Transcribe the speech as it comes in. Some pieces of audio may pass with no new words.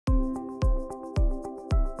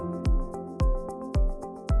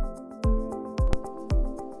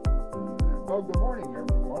Well, good morning,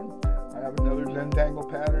 everyone. I have another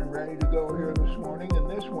Zentangle pattern ready to go here this morning, and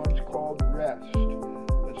this one's called Rest.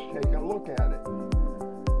 Let's take a look at it.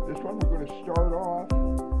 This one we're going to start off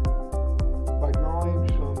by drawing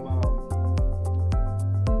some,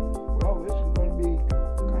 well, this is going to be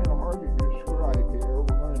kind of hard to describe here.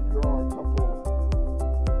 We're going to draw a couple,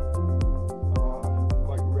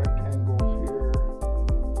 like rectangles here.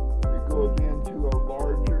 It goes into a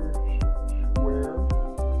larger square.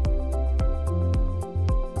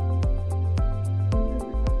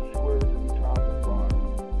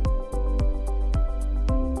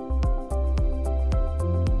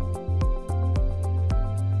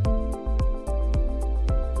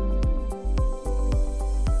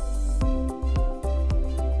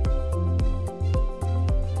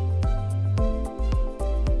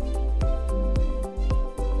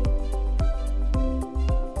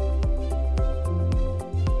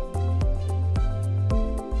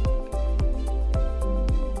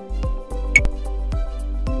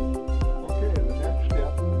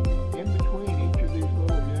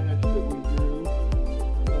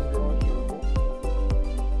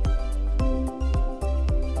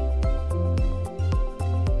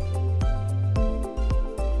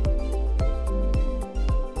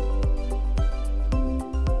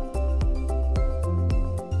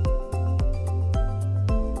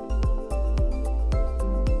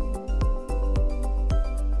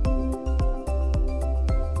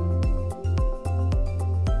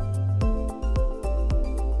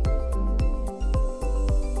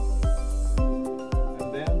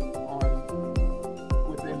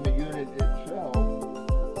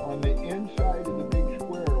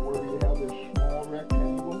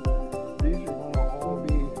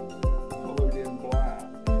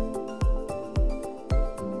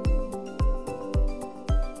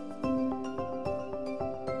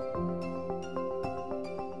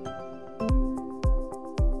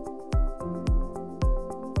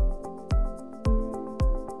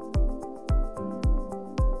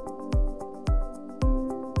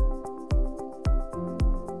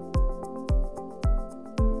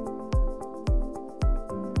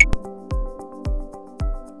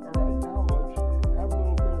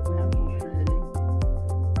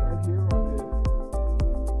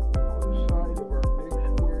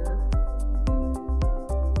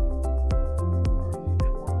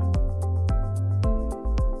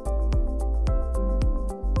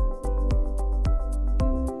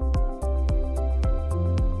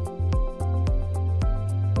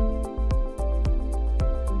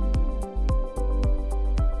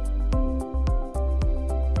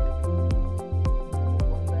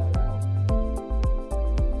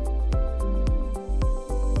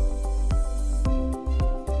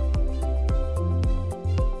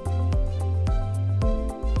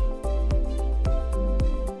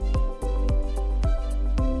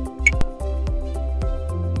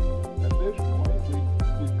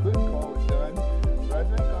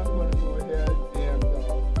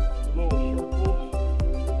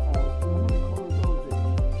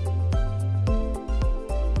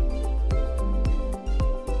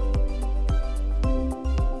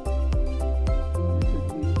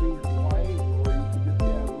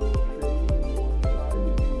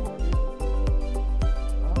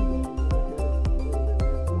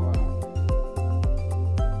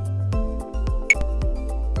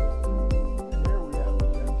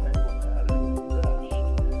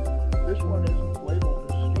 This one is